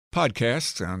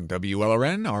Podcasts on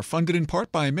WLRN are funded in part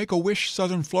by Make-A-Wish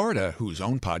Southern Florida, whose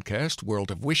own podcast,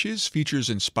 World of Wishes, features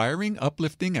inspiring,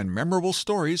 uplifting, and memorable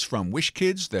stories from wish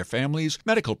kids, their families,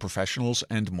 medical professionals,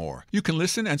 and more. You can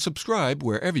listen and subscribe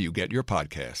wherever you get your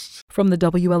podcasts. From the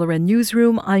WLRN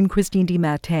Newsroom, I'm Christine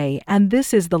DiMattei, and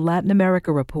this is the Latin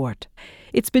America Report.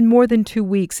 It's been more than 2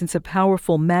 weeks since a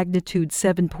powerful magnitude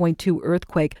 7.2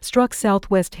 earthquake struck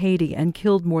southwest Haiti and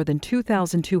killed more than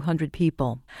 2,200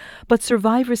 people. But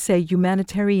survivors say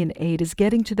humanitarian aid is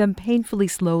getting to them painfully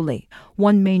slowly.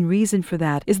 One main reason for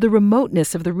that is the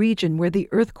remoteness of the region where the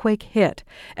earthquake hit,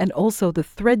 and also the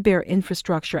threadbare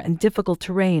infrastructure and difficult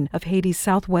terrain of Haiti's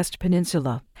southwest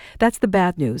peninsula. That's the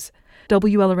bad news.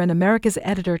 WLRN America's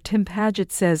editor Tim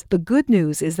Paget says the good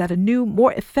news is that a new,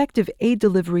 more effective aid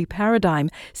delivery paradigm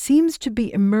seems to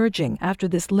be emerging after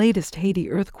this latest Haiti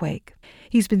earthquake.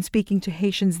 He's been speaking to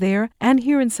Haitians there and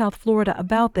here in South Florida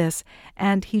about this,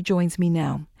 and he joins me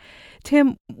now.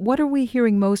 Tim, what are we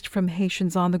hearing most from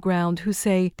Haitians on the ground who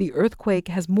say the earthquake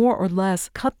has more or less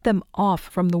cut them off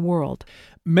from the world?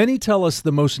 Many tell us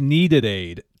the most needed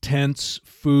aid, tents,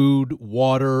 food,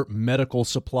 water, medical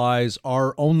supplies,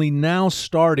 are only now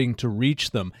starting to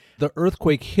reach them. The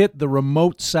earthquake hit the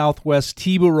remote southwest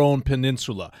Tiburon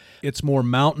Peninsula. It's more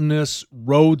mountainous,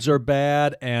 roads are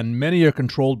bad, and many are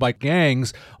controlled by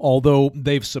gangs, although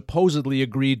they've supposedly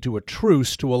agreed to a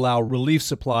truce to allow relief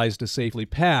supplies to safely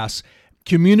pass.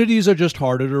 Communities are just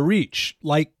harder to reach,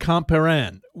 like Camp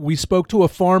Peran. We spoke to a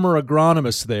farmer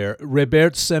agronomist there,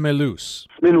 Robert Semelus.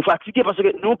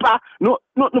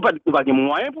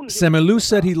 Semelus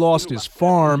said he lost his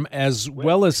farm, as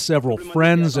well as several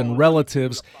friends and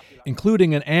relatives,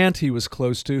 including an aunt he was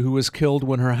close to who was killed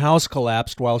when her house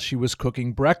collapsed while she was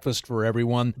cooking breakfast for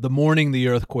everyone the morning the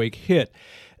earthquake hit.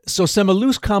 So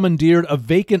Semelus commandeered a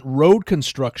vacant road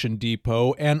construction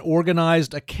depot and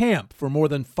organized a camp for more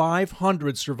than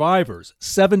 500 survivors,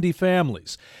 70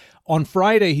 families. On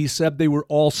Friday, he said they were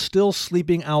all still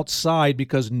sleeping outside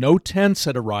because no tents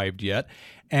had arrived yet,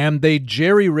 and they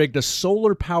jerry-rigged a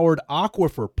solar-powered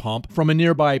aquifer pump from a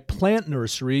nearby plant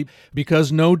nursery because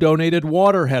no donated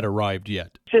water had arrived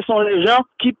yet.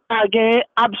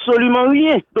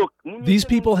 These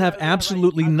people have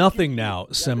absolutely nothing now,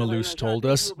 Semelus told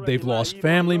us. They've lost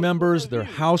family members, their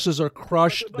houses are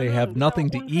crushed, they have nothing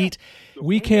to eat.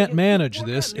 We can't manage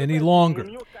this any longer.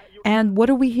 And what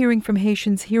are we hearing from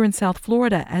Haitians here in South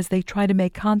Florida as they try to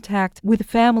make contact with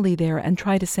family there and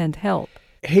try to send help?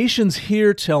 Haitians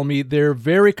here tell me they're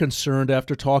very concerned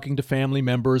after talking to family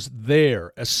members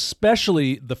there,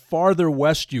 especially the farther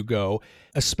west you go,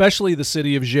 especially the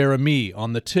city of Jérémie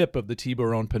on the tip of the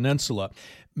Tiburon Peninsula.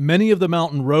 Many of the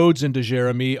mountain roads into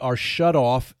Jérémie are shut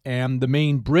off, and the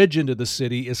main bridge into the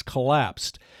city is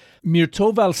collapsed.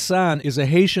 Myrto Valsan is a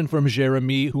Haitian from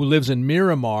Jérémie who lives in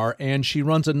Miramar, and she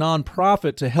runs a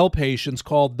nonprofit to help Haitians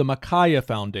called the Makaya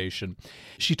Foundation.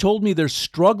 She told me they're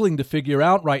struggling to figure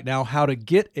out right now how to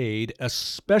get aid,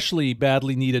 especially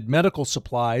badly needed medical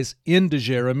supplies, into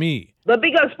Jérémie. The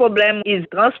biggest problem is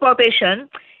transportation.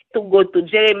 To go to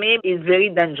Jérémie is very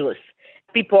dangerous.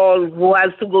 People who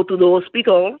have to go to the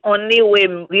hospital, only way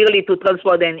really to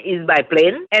transport them is by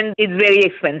plane, and it's very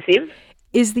expensive.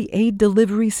 Is the aid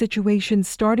delivery situation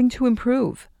starting to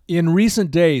improve? In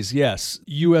recent days, yes.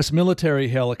 U.S. military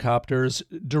helicopters,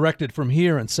 directed from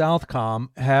here in Southcom,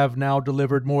 have now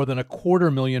delivered more than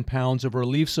 250,000 pounds of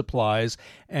relief supplies,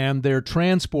 and they're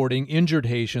transporting injured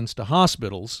Haitians to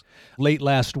hospitals. Late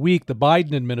last week, the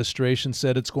Biden administration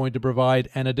said it's going to provide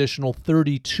an additional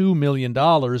 $32 million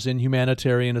in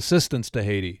humanitarian assistance to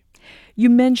Haiti. You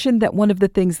mentioned that one of the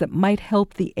things that might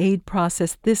help the aid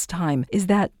process this time is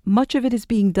that much of it is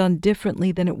being done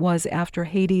differently than it was after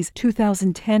Haiti's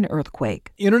 2010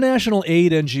 earthquake. International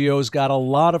aid NGOs got a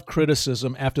lot of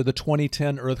criticism after the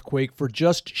 2010 earthquake for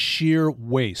just sheer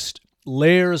waste.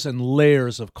 Layers and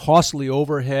layers of costly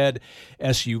overhead,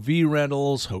 SUV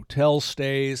rentals, hotel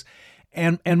stays,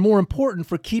 and more important,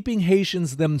 for keeping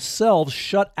Haitians themselves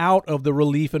shut out of the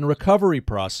relief and recovery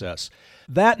process.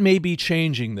 That may be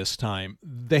changing this time.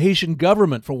 The Haitian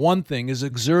government, for one thing, is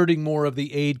exerting more of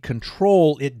the aid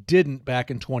control it didn't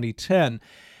back in 2010.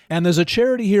 And there's a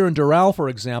charity here in Doral, for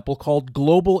example, called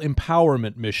Global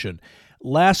Empowerment Mission.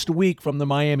 Last week, from the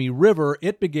Miami River,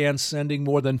 it began sending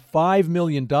more than $5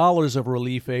 million of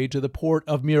relief aid to the port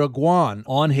of Miraguan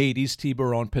on Haiti's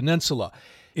Tiburon Peninsula.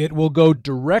 It will go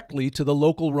directly to the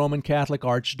local Roman Catholic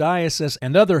Archdiocese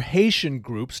and other Haitian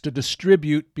groups to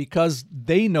distribute because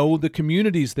they know the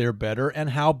communities there better and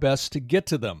how best to get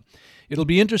to them. It'll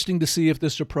be interesting to see if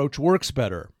this approach works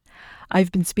better.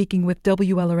 I've been speaking with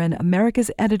WLRN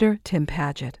America's editor, Tim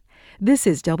Paget. This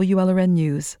is WLRN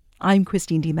News. I'm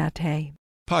Christine DiMattei.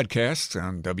 Podcasts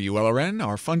on WLRN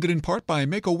are funded in part by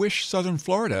Make-A-Wish Southern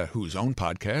Florida, whose own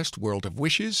podcast, World of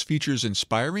Wishes, features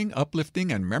inspiring,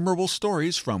 uplifting, and memorable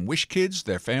stories from wish kids,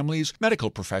 their families, medical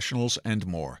professionals, and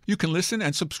more. You can listen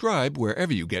and subscribe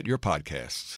wherever you get your podcasts.